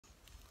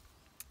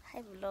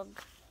Hi vlog.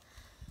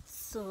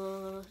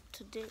 So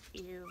today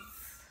is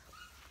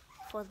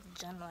 4th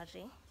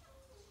January.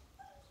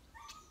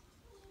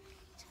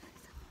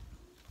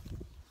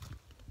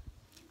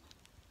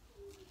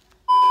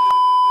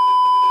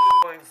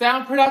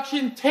 Sound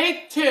production,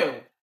 take 2.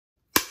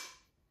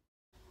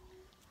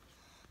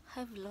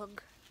 Hi vlog.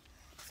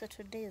 So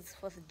today is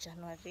 4th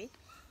January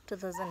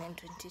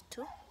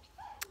 2022.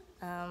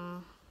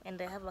 And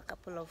I have a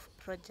couple of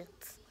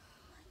projects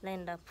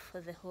lined up for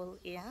the whole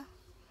year.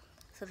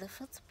 So the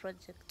first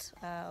project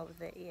of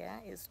the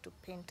year is to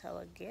paint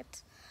our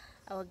gate.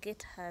 Our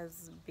gate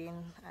has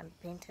been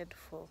unpainted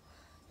for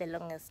the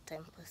longest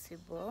time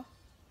possible.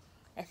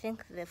 I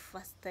think the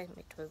first time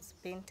it was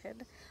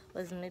painted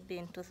was maybe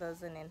in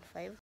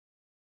 2005.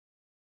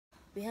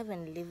 We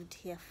haven't lived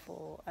here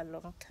for a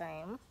long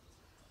time,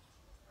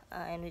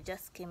 and we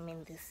just came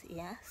in this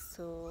year.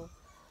 So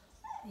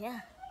yeah,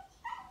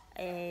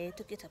 I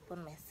took it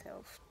upon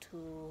myself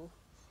to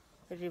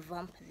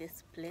revamp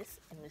this place,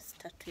 and we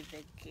start with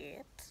the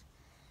gate.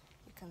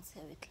 You can see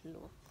how it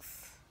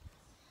looks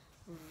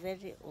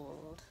very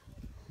old.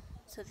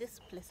 So this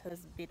place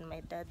has been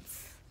my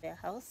dad's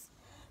house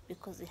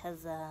because he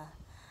has a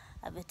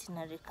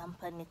veterinary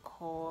company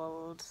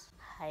called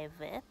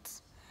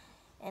Vet,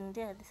 and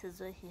yeah, this is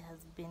where he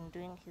has been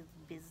doing his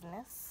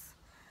business,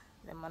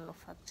 the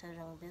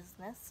manufacturing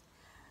business.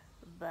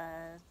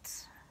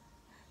 But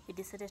we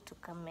decided to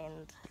come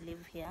and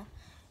live here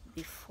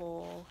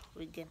before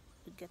we get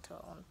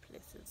our own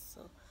places.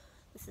 So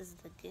this is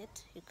the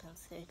gate. You can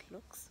see how it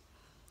looks,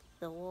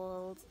 the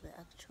walls, the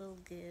actual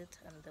gate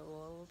and the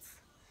walls.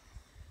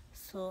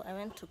 So I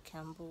went to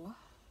Kiambu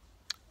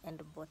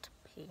and bought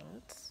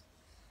paint.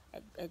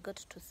 I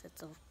got 2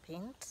 sets of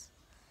paint,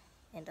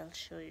 and I'll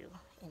show you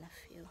in a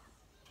few.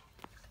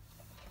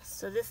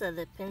 So these are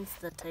the paints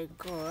that I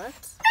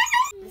got.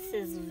 This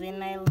is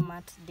Vinyl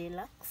Matte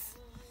Deluxe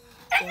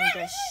in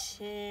the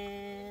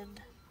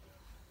shade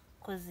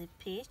Cozy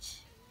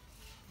Peach.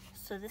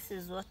 So this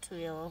is what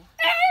we'll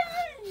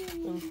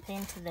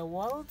paint the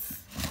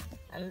walls.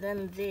 And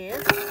then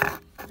this,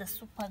 the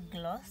Super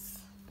Gloss,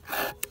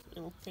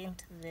 we'll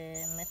paint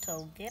the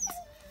metal gate.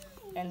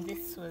 And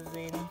this was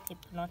in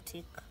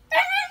Hypnotic,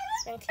 I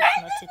think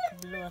Hypnotic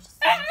Blue or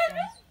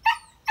something.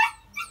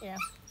 Yeah.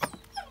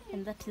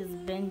 And that is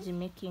Benji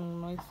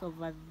making noise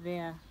over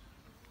there.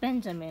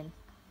 Benjamin.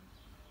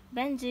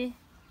 Benji,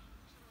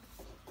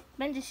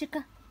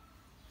 shika.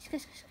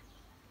 Shika.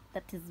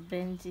 That is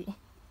Benji.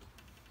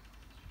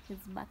 He's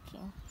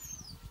barking.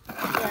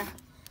 Yeah.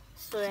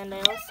 So, and I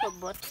also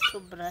bought 2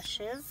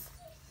 brushes.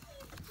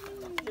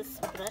 This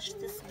brush,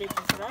 this big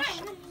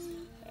brush,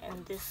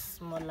 and this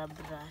smaller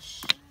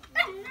brush.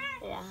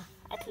 Yeah.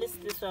 At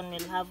least this one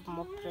will have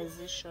more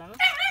precision.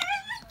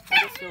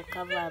 And this will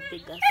cover a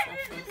bigger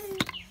surface.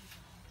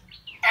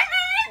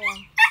 Yeah.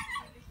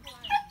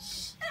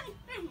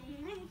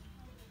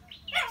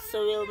 So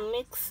we'll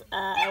mix.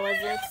 I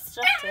was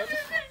instructed.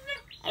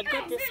 I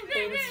got these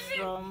paints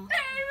from.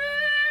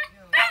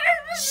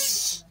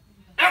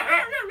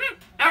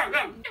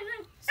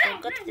 So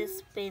I got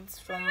these paints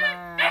from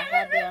a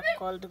hardware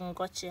called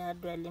Ngochi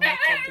Hardware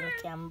Limited in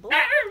Kiambu,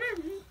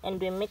 and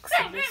we mix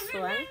this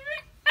one.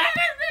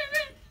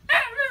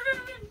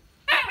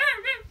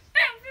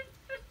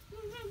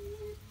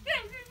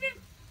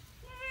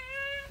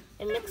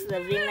 We mix the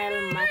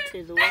vinyl matte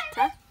with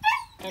water,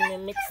 and we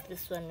mix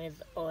this one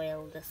with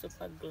oil, the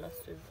Super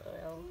Gloss with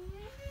oil.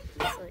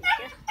 So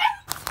yeah.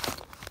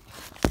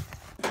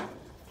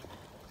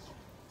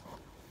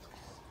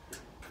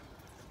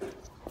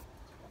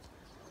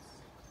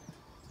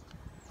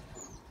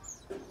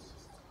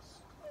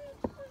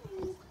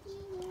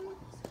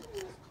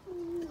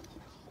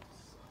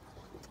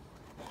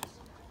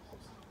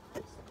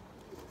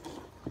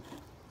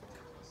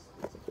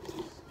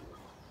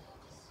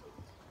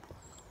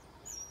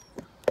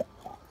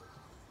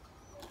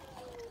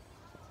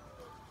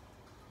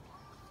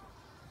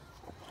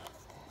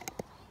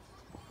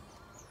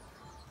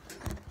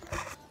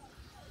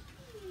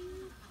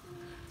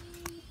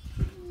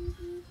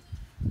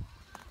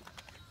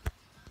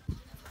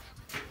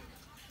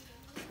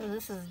 So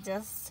this is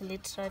just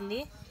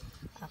literally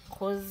a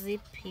cozy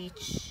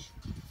peach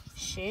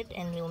shade,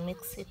 and we'll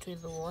mix it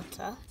with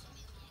water.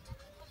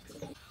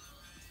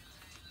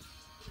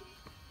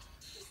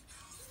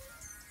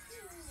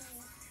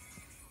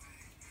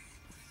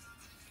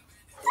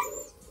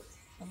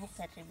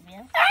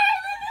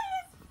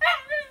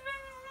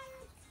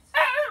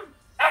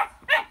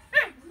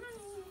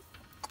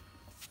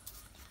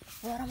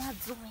 What am I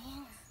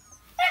doing?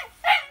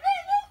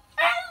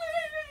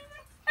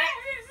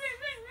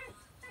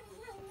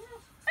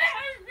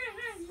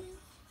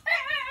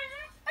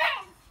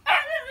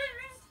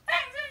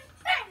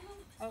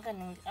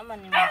 Ama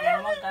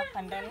nimemwaga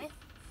hapa ndani.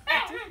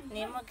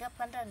 Nimemwaga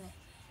hapa ndani.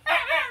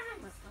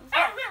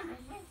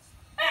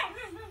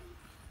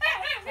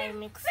 I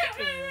mix it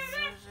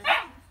vizuri.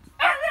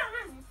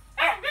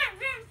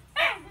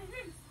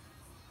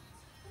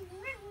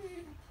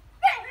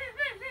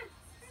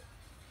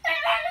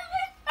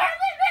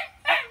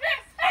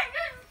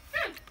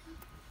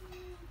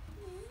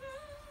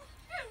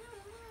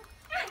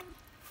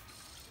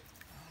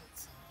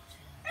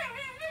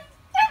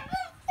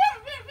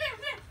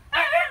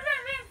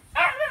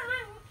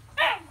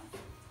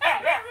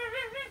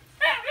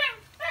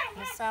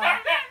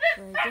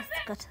 just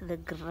cut the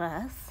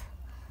grass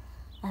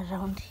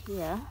around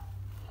here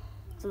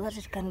so that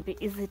it can be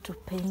easy to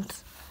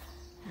paint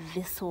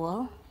this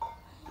wall.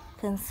 You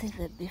can see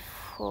the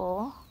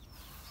before,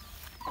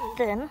 and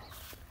then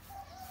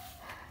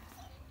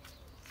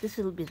this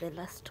will be the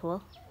last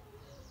wall,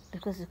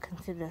 because you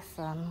can see there's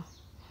some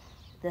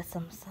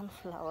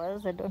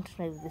sunflowers. I don't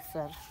know if these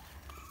are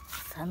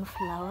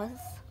sunflowers.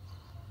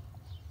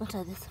 What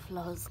are these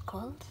flowers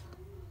called?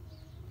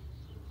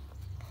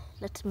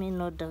 Let me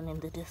know down in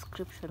the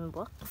description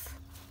box.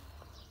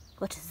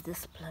 What is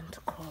this plant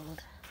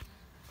called?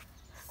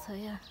 So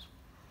yeah,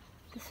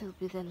 this will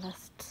be the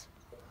last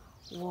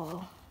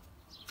wall.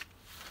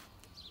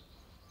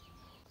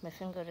 My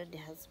finger already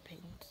has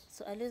paint,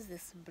 so I'll use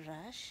this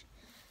brush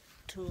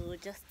to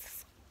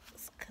just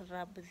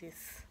scrub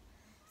this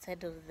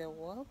side of the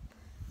wall,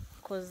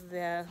 because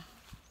there are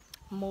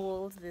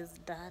molds, there's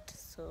dirt.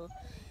 So,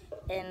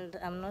 and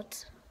I'm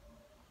not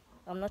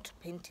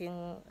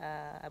painting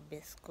a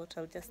base coat.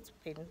 I'll just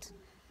paint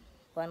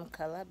one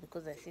color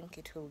because I think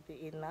it will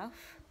be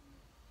enough.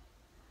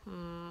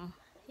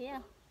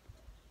 Yeah,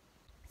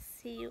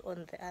 see you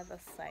on the other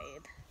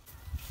side.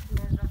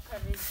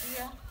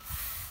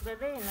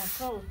 Bebe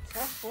inatoa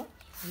uchafu,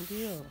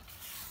 ndio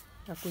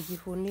na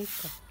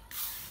kujifunika.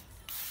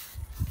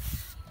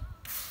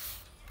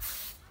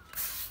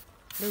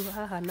 Leo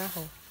haha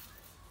naho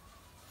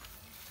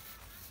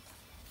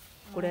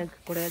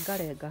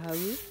kurenga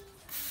hau.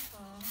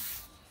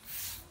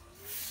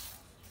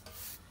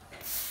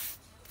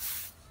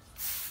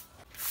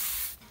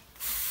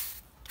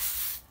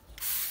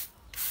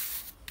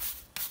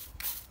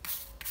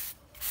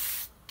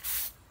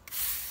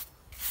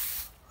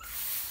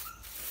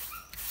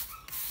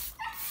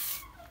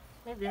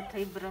 Maybe a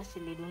tie brush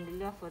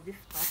ilinunuliwa for this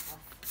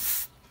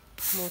purpose.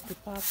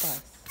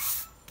 Multi-purpose.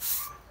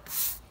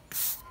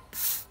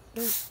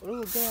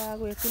 Rĩu ngea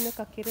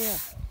gwĩkunĩka kĩrĩa.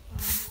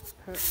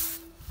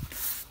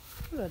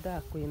 Rĩu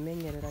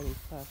ndakwĩmenyerera in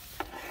fact.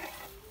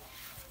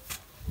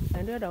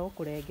 Na ndĩrenda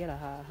gũkũrengera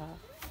haha.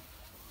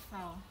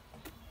 Sawa.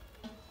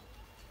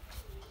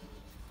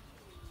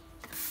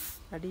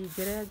 Na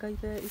ndingĩrenga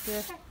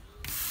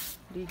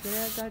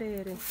ndingĩrenga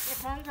rĩrĩ.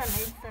 Itaanza na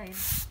inside.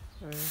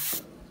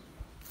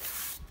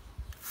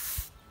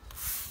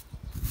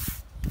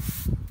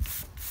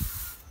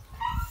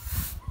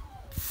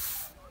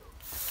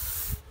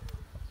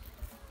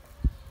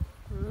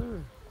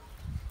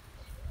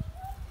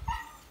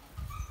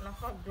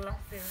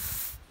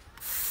 Glasses.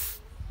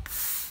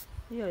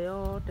 Hiyo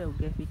yote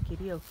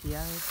ungefikiria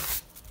ukianza.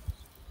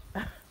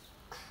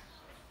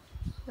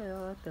 Hiyo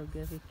yote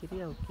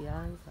ungefikiria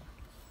ukianza.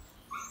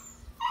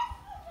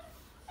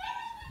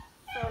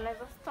 So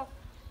unaweza stop.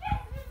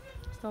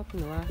 Stop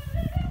ni wapi?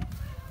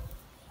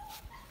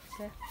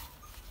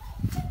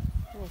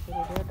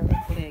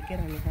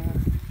 Kuregera ni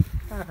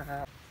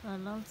hapa.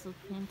 I'll also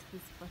paint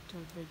this part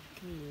of the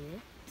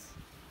gate.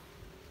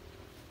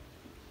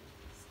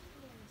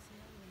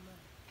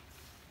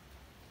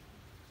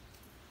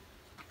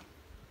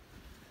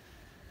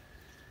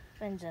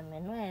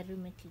 Benjamin, why are you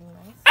making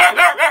noise?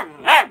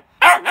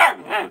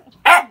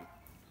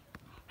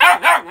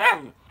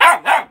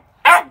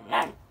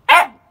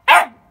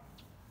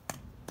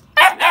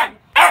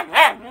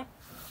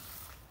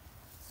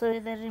 So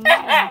the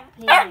remaining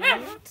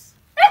paint,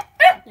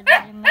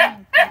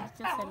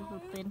 just a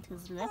little paint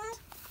is left.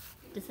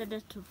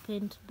 Decided to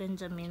paint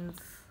Benjamin's,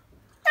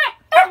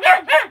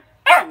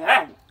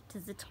 what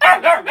is it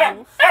called,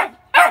 roof, so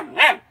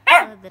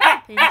the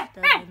paint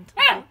doesn't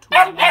go to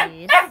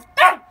waste.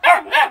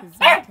 He's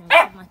making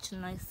too much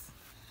noise.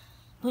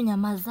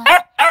 Bunyamaza.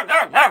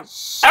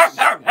 Shh.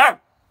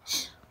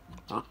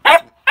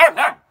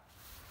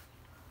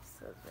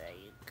 So there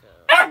you go.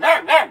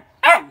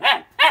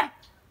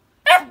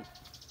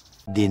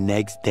 The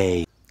next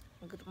day.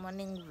 Good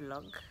morning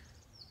vlog.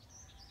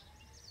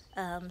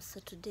 So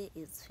today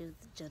is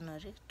 5th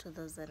January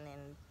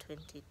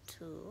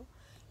 2022.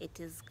 It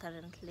is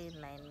currently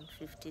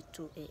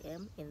 9:52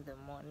 a.m. in the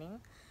morning.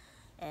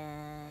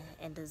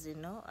 And as you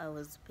know, I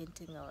was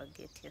painting our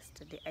gate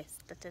yesterday. I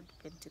started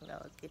painting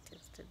our gate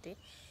yesterday,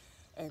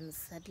 and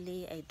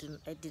sadly I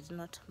did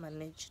not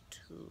manage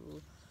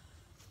to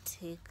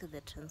take the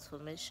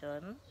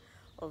transformation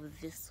of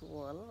this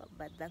wall,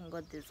 but thank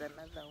God there's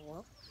another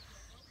wall,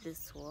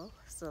 this wall,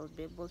 so I'll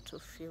be able to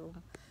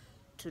film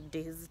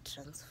today's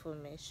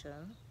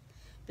transformation,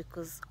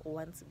 because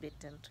once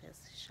bitten,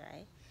 twice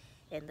shy,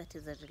 and that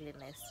is a really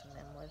nice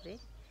memory.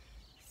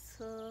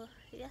 So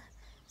yeah,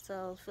 so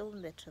I'll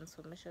film the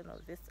transformation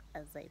of this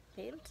as I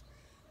paint.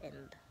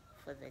 And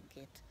for the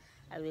gate,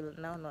 I will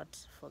now not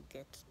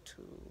forget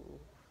to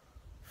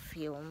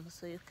film,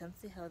 so you can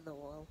see how the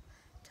wall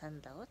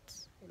turned out.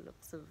 It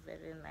looks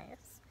very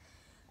nice.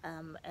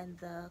 And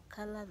the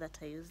color that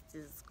I used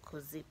is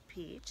cozy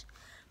peach,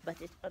 but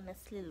it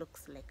honestly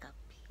looks like a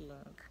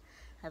pink,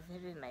 a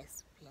very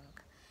nice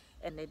pink.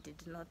 And I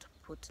did not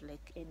put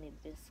like any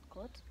base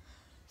coat,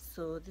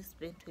 so this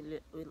paint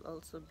will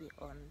also be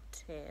on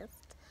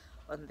test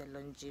on the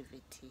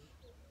longevity.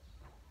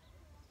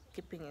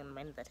 keeping in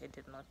mind that I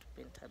did not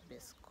paint a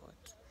base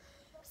coat.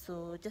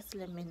 So just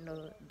let me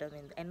know down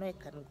in I know I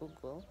can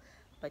Google,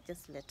 but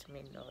just let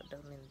me know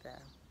down in the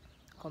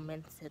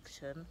comment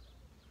section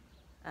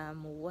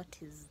what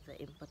is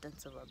the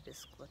importance of a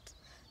base coat.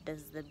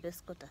 Does the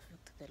base coat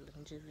affect the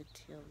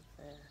longevity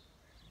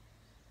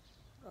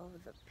of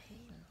the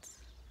paint?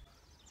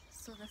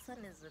 So the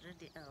sun is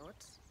already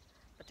out,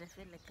 but I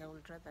feel like I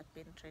would rather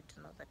paint right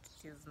now that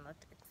it is not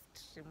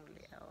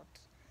extremely out.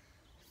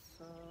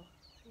 So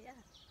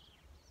yeah,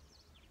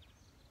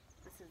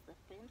 this is the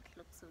paint.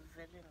 Looks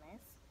very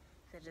nice.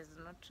 There is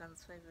no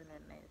transfer even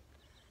when I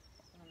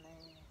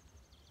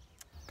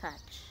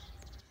touch.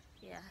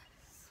 Yeah,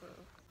 so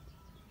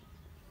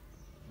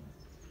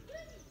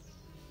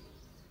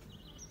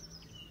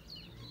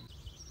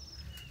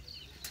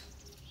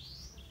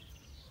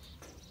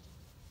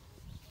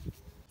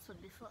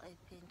before I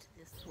paint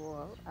this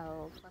wall,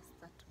 I'll first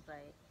start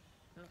by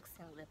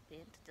mixing the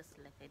paint just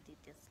like I did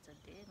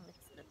yesterday. Mix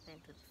the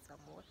paint with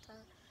some water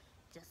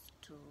just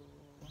to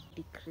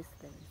decrease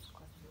the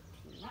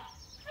viscosity,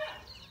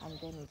 and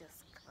then just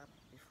scrub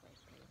before I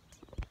paint.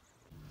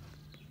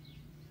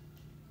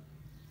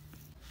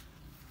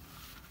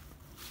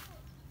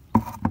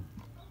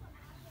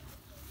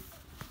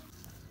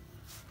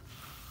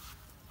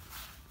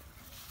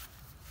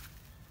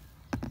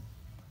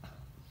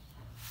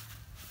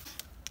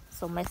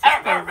 So my sister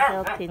is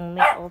helping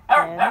me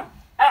open.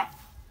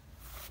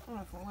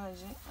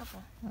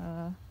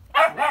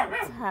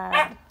 It's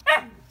hard.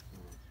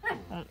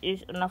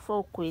 Unafaa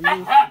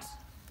ukuilift.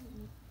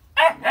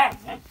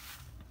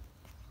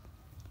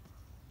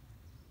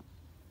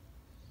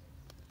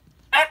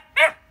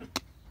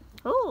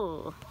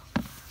 Oh,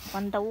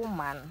 Wonder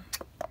Woman.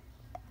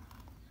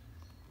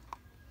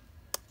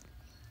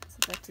 So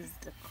that is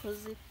the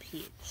cozy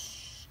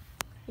peach.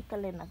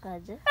 Ikale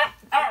nakaje?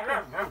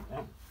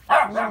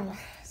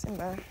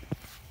 Simba.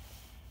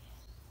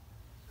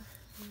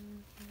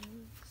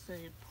 So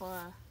you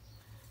pour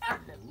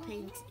the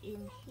paint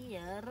in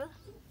here.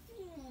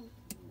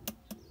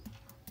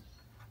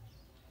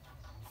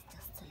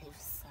 Just leave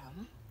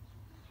some.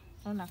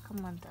 Naona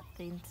kama nita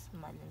paint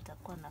mali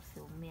nitakuwa na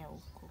filmia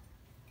huko.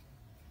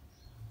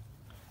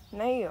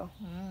 Na hiyo?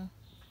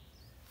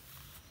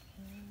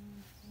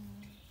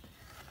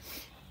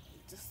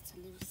 Just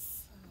leave some.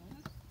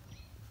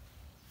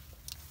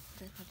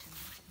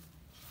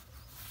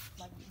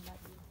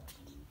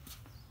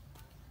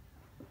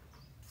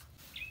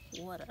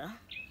 Water.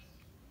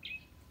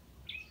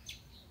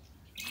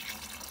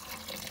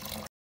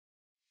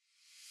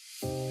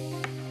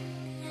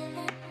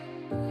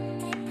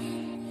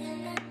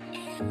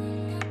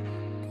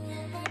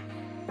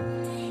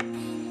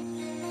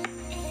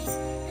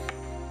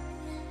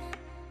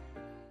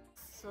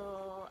 So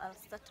I'll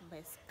start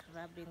by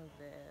scrubbing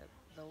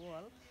the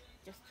wall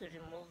just to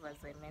remove, as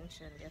I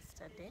mentioned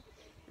yesterday,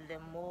 the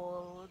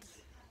mold,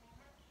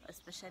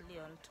 especially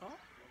on top,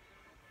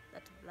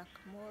 that black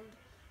mold,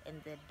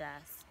 and the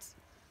dust.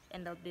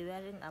 And I'll be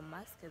wearing a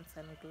mask and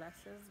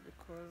sunglasses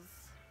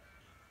because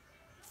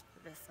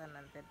the sun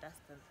and the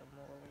dust and the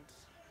mold.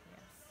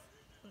 Yes.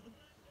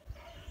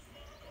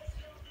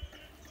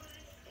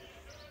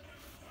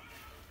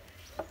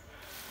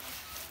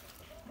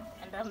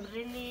 And I'm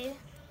really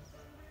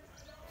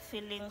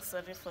feeling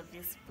sorry for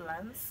these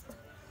plants,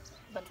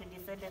 but we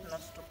decided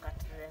not to cut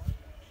them.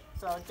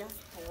 So I'll just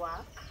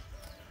work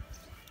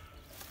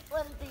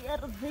while they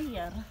are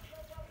there.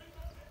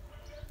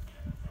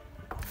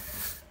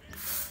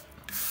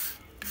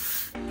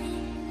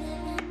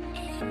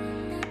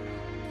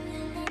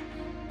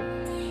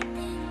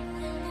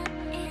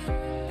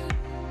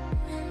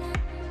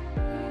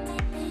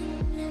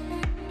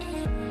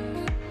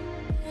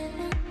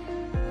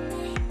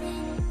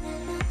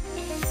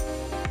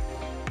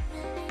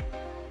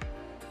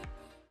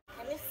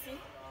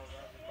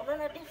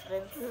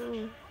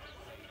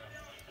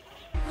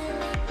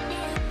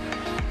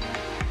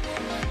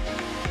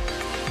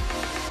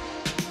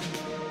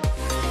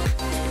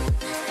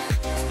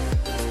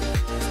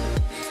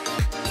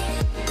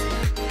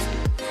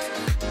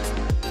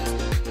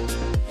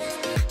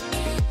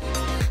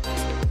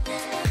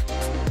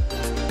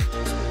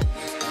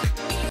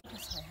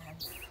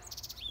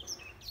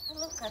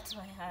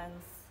 My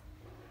hands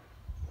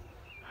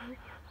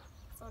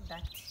so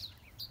dirty.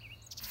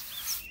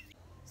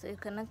 So you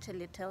can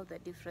actually tell the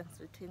difference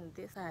between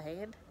this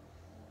side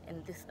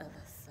and this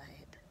other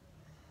side,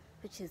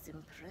 which is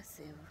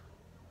impressive.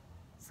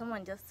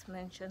 Someone just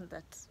mentioned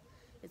that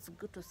it's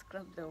good to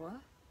scrub the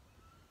wall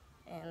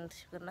and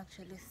you can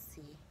actually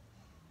see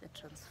the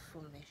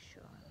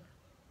transformation.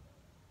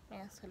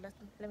 Yeah, so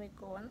let me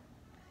go on.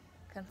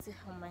 You can see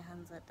how my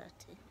hands are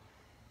dirty.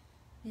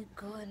 You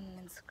go on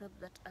and scrub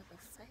that other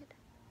side,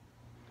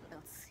 and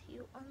I'll see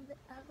you on the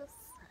other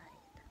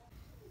side.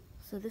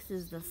 So this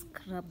is the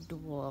scrubbed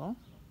wall.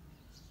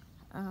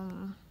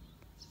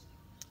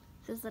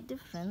 There's a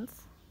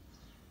difference.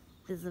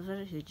 There's a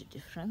very huge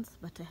difference,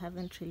 but I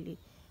haven't really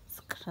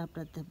scrubbed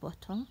at the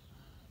bottom.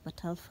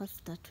 But I'll first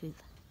start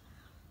with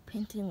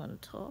painting on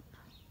top.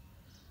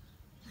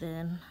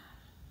 then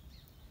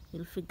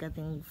you'll figure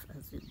things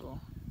as you go.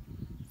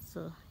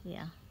 So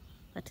yeah,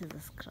 that is a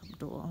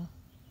scrubbed wall.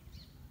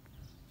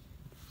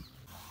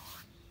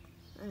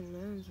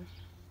 Anaanza.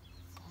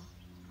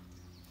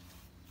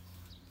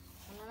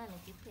 Unaona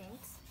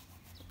nikipaint?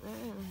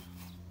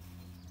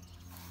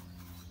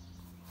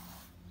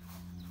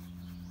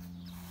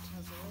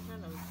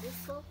 Transformation of this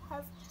soap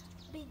has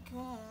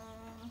begun.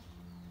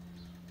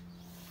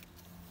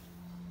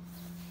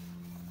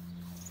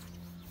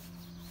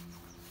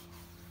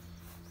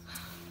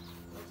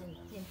 Imagine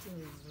painting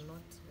is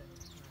not very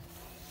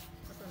hard.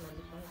 Hata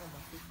nalipanga ma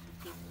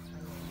 50K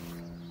kufanya.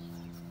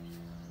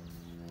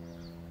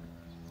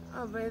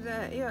 Oh, by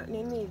the hiyo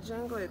nini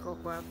Django iko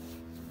kwa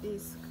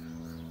disk.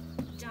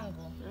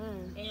 Django.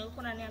 Yenye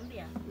ulikuwa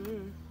unaniambia?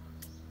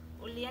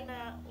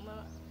 Ulienda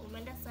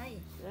umeenda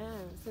sahi?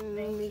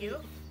 Thank you.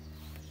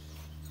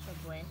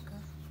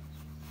 Tabweka.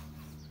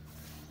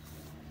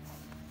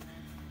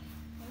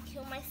 Thank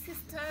you, my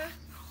sister.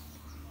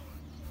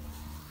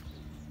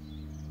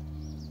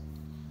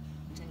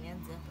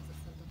 Tanianza hapa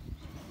sasa ndo.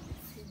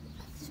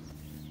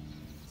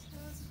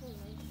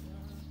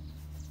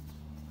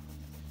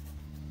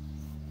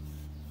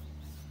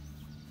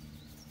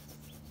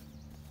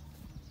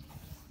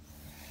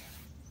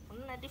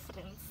 Unaona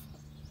difference?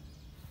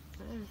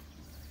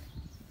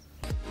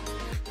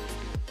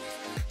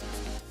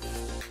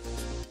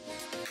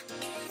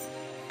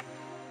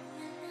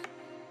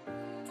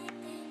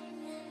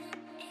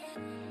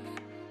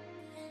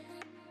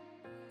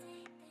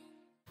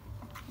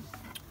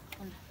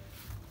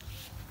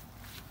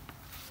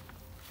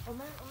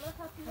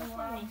 Umeweka pia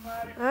kuni?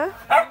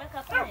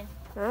 Umeweka pale?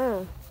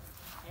 Yeah.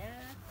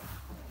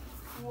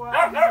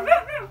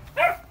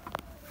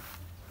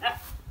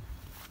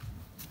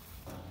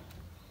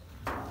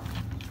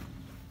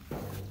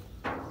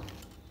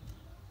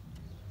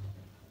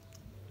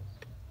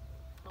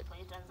 Hapo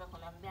itaanza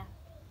kuniambia,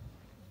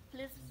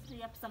 please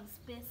free up some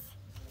space.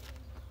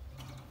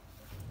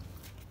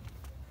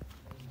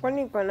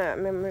 Kwani iko na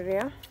memory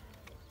ya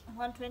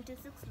 126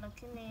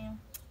 lakini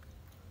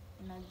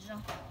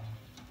inajua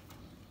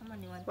kama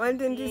ni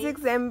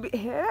 126 MB.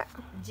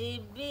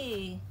 GB.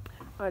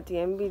 What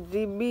MB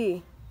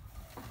GB?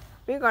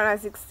 Mimi na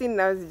 16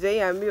 na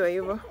sijaiambiwa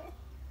hivyo.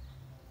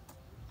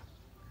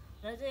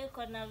 Unajua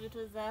iko na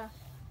vitu za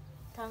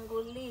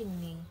tangu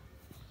lini?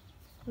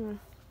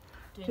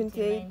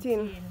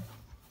 2018.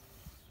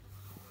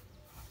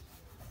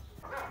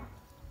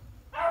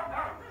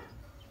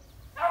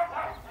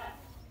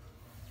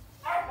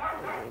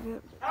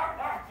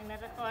 Ina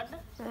record?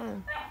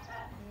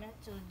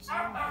 Inacho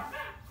ujinga.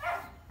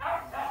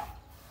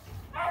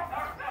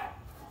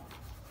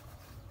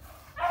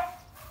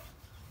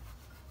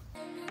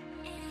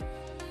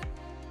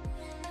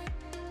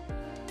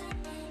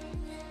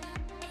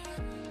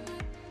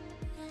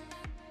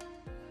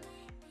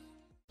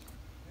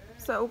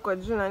 Sasa huko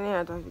juu nani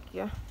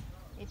atafikia?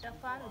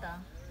 Itapanda.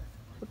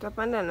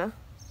 Utapanda na?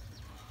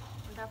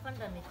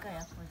 Nitapanda nikae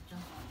hapo juu.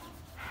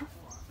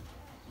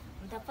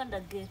 Nitapanda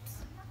gate.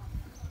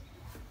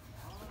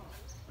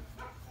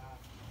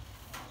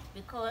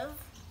 Because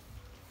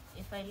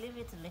if I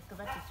leave it like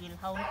that it will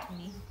haunt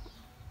me.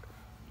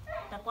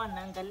 Nitakuwa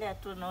naangalia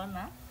tu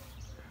naona.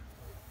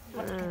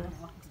 What kind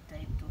of work did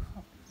I do?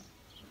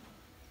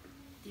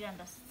 Do you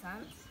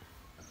understand?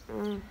 Do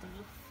you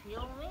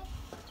feel me?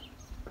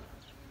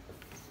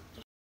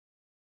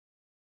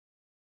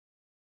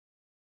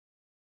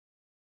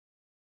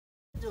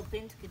 Do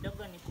paint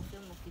kidogo ni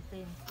kufilm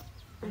ukipaint.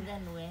 And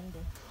then uende.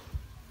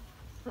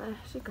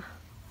 Shika.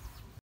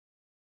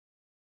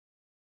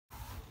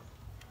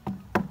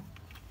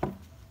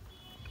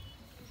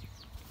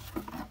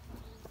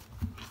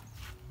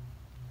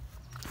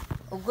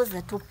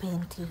 Uguze tu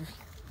paint hivi.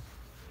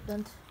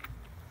 Don't.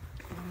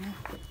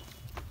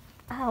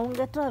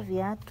 Ungetoa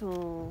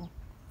viatu.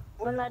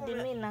 Mbona hadi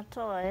mimi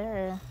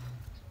natoa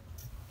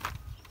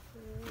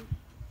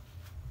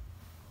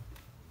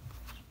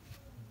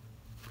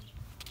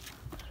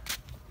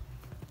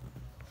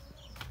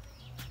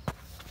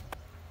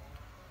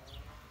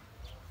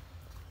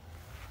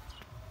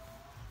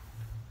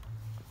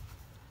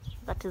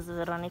That is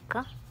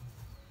Veronica.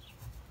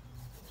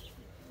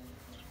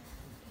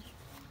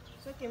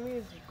 Saki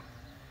music.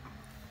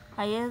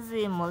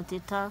 Haiwezi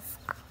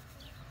multitask.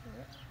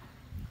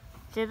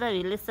 Either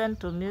we listen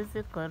to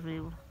music or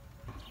we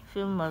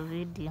film a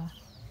video.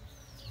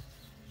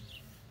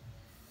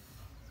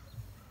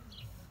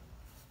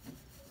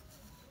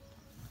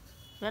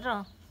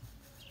 Vero,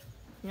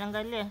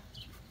 niangalie.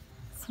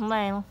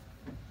 Smile.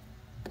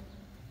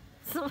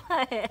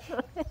 Smile.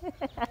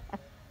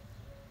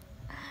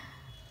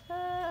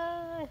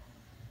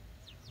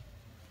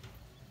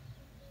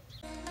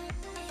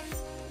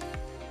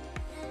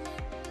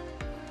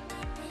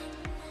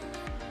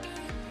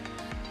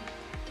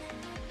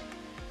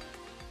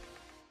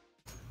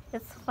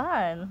 It's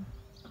fun.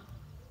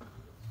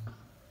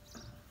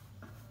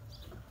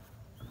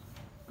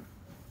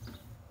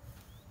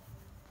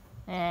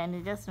 And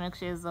you just make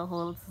sure the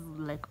holes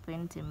like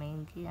paint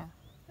imeingia.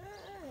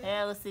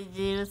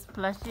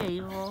 Usijisplashie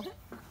hivyo.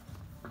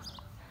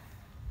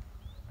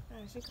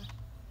 Shika.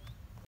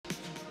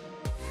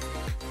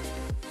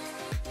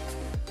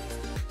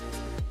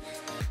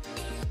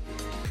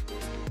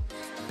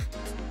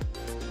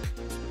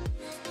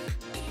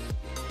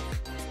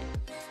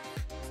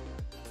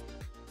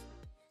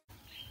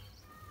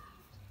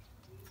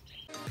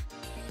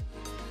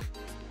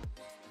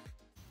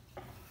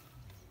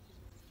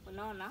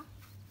 Unaona?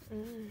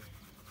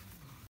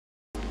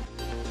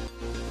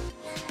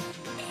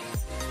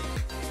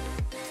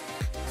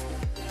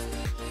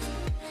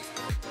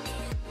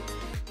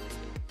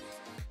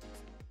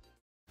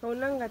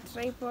 Haunanga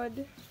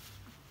tripod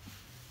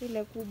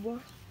ile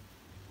kubwa?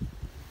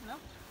 No?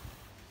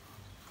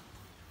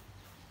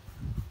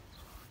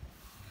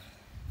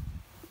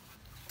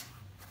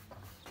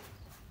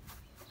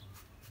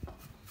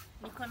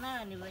 Niko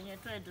nayo ni venye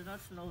tu I do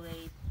not know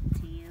where it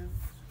is.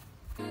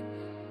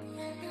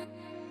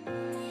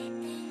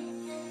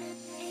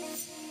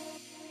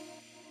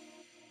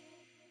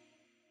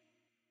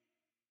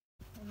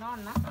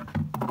 Unaona?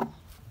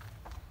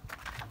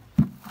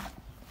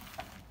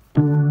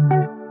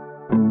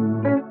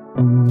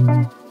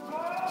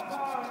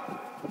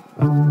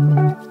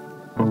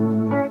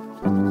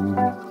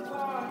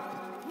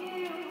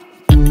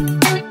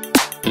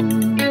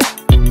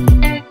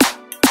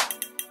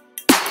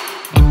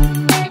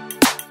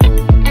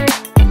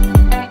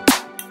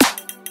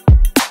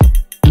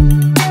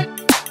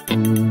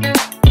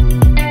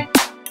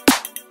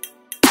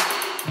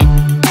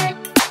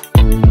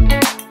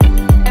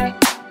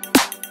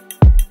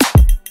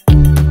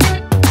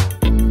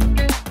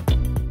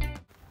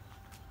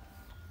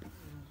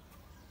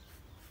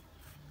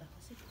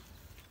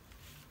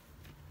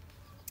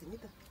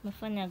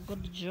 Umefanya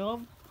good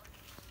job.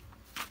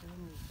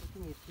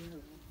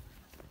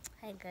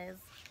 Hi guys,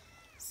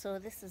 so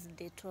this is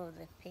day 2 of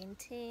the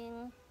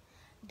painting.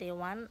 Day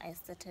 1 I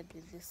started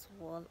with this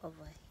wall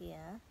over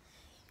here.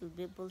 You'll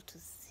be able to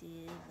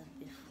see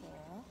the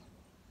before.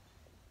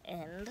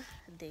 And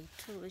day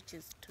 2, which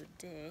is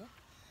today,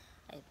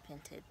 I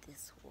painted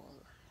this wall.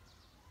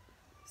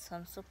 So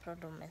I'm so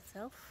proud of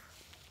myself.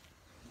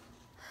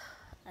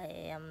 I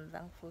am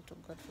thankful to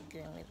God for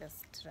giving me the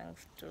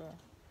strength to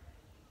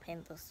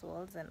paint those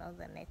walls. And now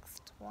the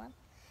next one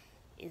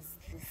is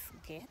this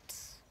gate,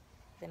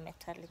 the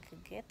metallic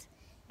gate,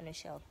 and we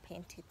shall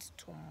paint it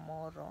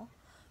tomorrow,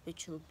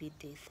 which will be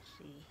day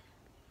 3.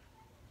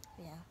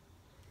 Yeah,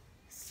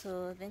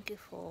 so thank you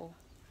for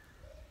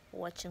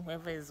watching,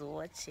 whoever is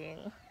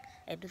watching.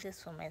 I do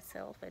this for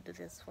myself, I do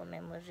this for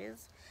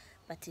memories,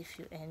 but if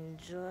you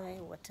enjoy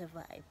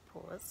whatever I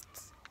post,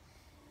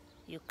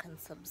 you can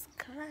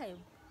subscribe.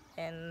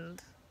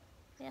 And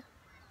yeah,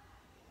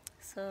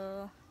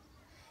 so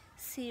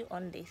see you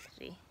on day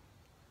 3,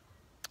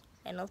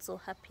 and also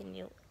happy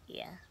new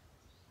year.